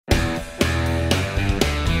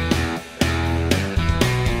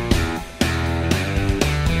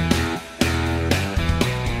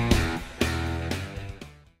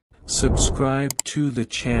Subscribe to the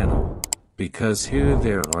channel, because here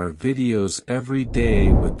there are videos every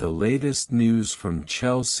day with the latest news from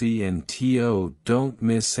Chelsea and TO. Don't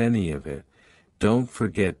miss any of it. Don't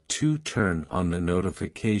forget to turn on the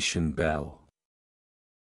notification bell.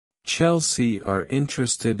 Chelsea are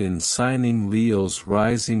interested in signing Lille's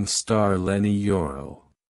rising star Leny Yoro.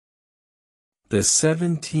 The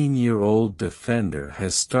 17-year-old defender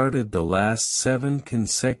has started the last 7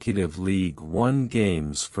 consecutive Ligue 1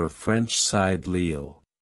 games for French side Lille.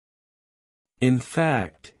 In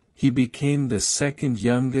fact, he became the second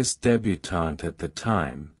youngest debutant at the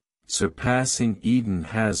time, surpassing Eden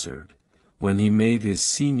Hazard, when he made his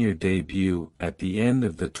senior debut at the end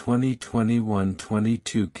of the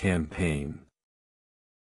 2021-22 campaign.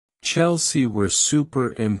 Chelsea were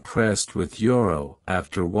super impressed with Yoro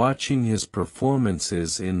after watching his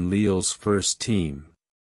performances in Lille's first team.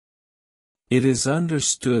 It is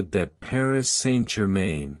understood that Paris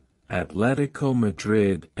Saint-Germain, Atletico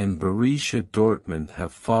Madrid and Borussia Dortmund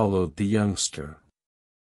have followed the youngster.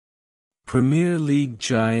 Premier League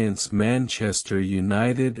giants Manchester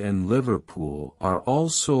United and Liverpool are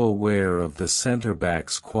also aware of the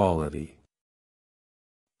centre-back's quality.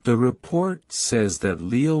 The report says that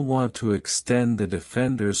Lille want to extend the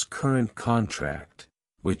defender's current contract,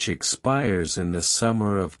 which expires in the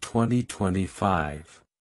summer of 2025.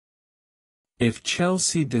 If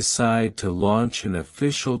Chelsea decide to launch an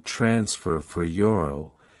official transfer for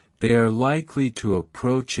Yoro, they are likely to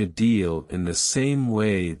approach a deal in the same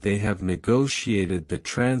way they have negotiated the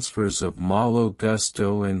transfers of Malo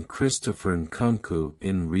Gusto and Christopher Nkunku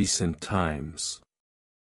in recent times.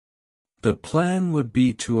 The plan would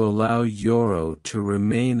be to allow Yoro to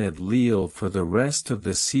remain at Lille for the rest of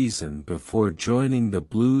the season before joining the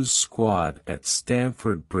Blues squad at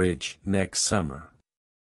Stamford Bridge next summer.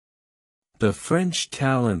 The French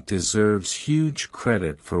talent deserves huge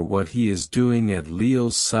credit for what he is doing at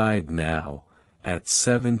Lille's side now, at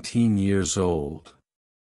 17 years old.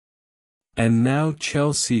 And now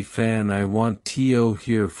Chelsea fan, I want to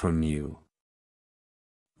hear from you.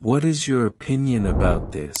 What is your opinion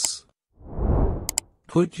about this?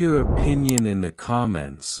 Put your opinion in the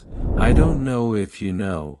comments. I don't know if you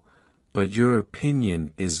know, but your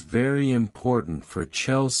opinion is very important for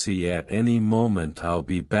Chelsea. At any moment I'll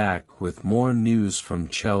be back with more news from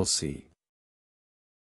Chelsea.